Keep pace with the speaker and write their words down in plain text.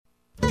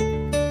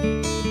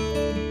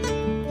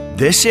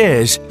This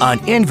is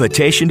An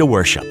Invitation to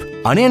Worship,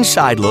 an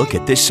inside look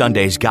at this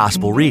Sunday's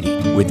Gospel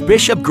reading with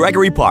Bishop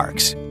Gregory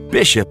Parks,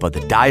 Bishop of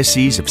the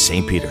Diocese of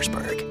St.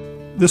 Petersburg.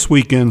 This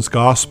weekend's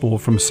Gospel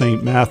from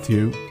St.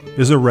 Matthew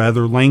is a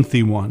rather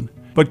lengthy one,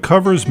 but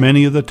covers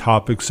many of the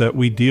topics that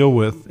we deal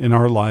with in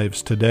our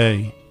lives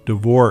today: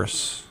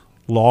 divorce,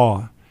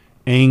 law,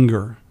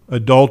 anger,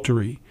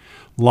 adultery,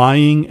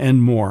 lying,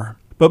 and more.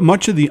 But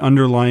much of the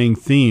underlying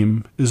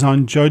theme is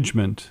on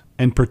judgment,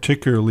 and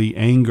particularly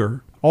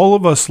anger. All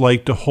of us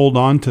like to hold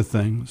on to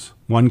things.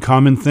 One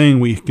common thing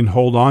we can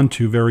hold on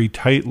to very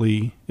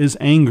tightly is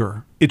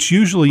anger. It's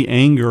usually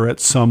anger at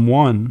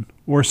someone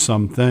or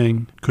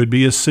something. Could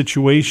be a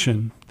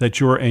situation that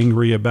you're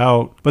angry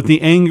about, but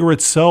the anger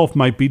itself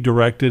might be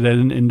directed at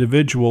an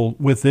individual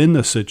within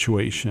the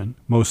situation.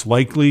 Most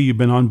likely you've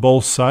been on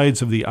both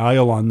sides of the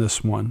aisle on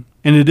this one.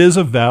 And it is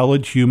a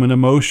valid human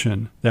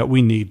emotion that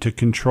we need to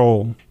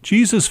control.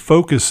 Jesus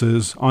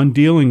focuses on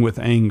dealing with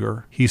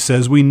anger. He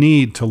says we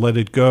need to let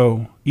it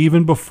go,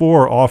 even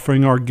before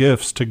offering our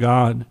gifts to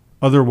God.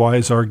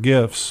 Otherwise, our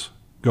gifts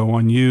go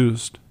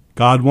unused.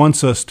 God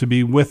wants us to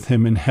be with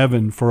Him in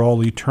heaven for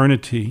all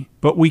eternity,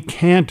 but we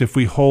can't if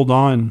we hold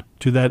on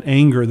to that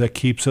anger that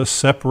keeps us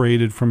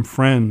separated from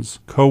friends,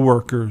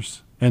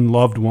 co-workers, and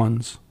loved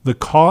ones. The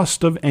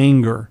cost of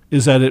anger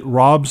is that it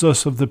robs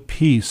us of the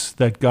peace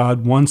that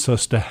God wants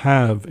us to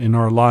have in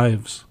our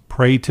lives.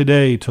 Pray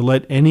today to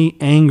let any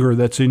anger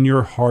that's in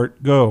your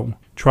heart go.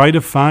 Try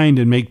to find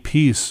and make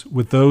peace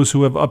with those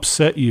who have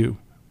upset you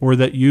or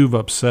that you've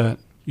upset.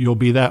 You'll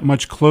be that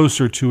much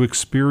closer to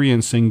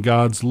experiencing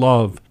God's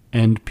love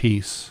and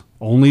peace.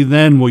 Only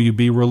then will you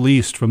be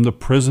released from the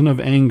prison of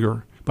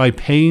anger by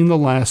paying the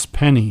last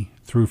penny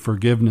through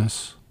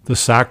forgiveness. The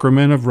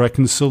sacrament of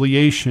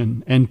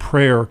reconciliation and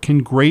prayer can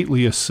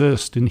greatly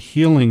assist in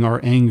healing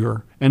our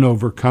anger and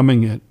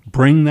overcoming it.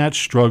 Bring that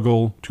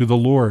struggle to the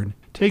Lord.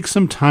 Take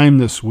some time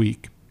this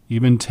week,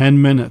 even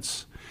 10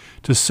 minutes,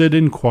 to sit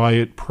in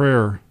quiet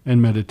prayer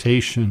and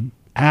meditation.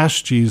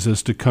 Ask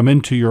Jesus to come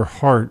into your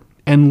heart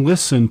and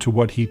listen to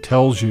what He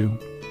tells you.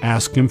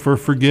 Ask Him for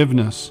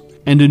forgiveness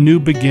and a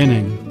new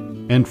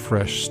beginning and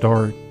fresh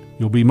start.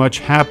 You'll be much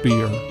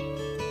happier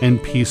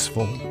and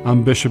peaceful.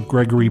 I'm Bishop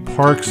Gregory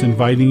Parks,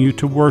 inviting you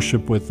to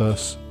worship with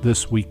us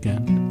this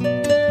weekend.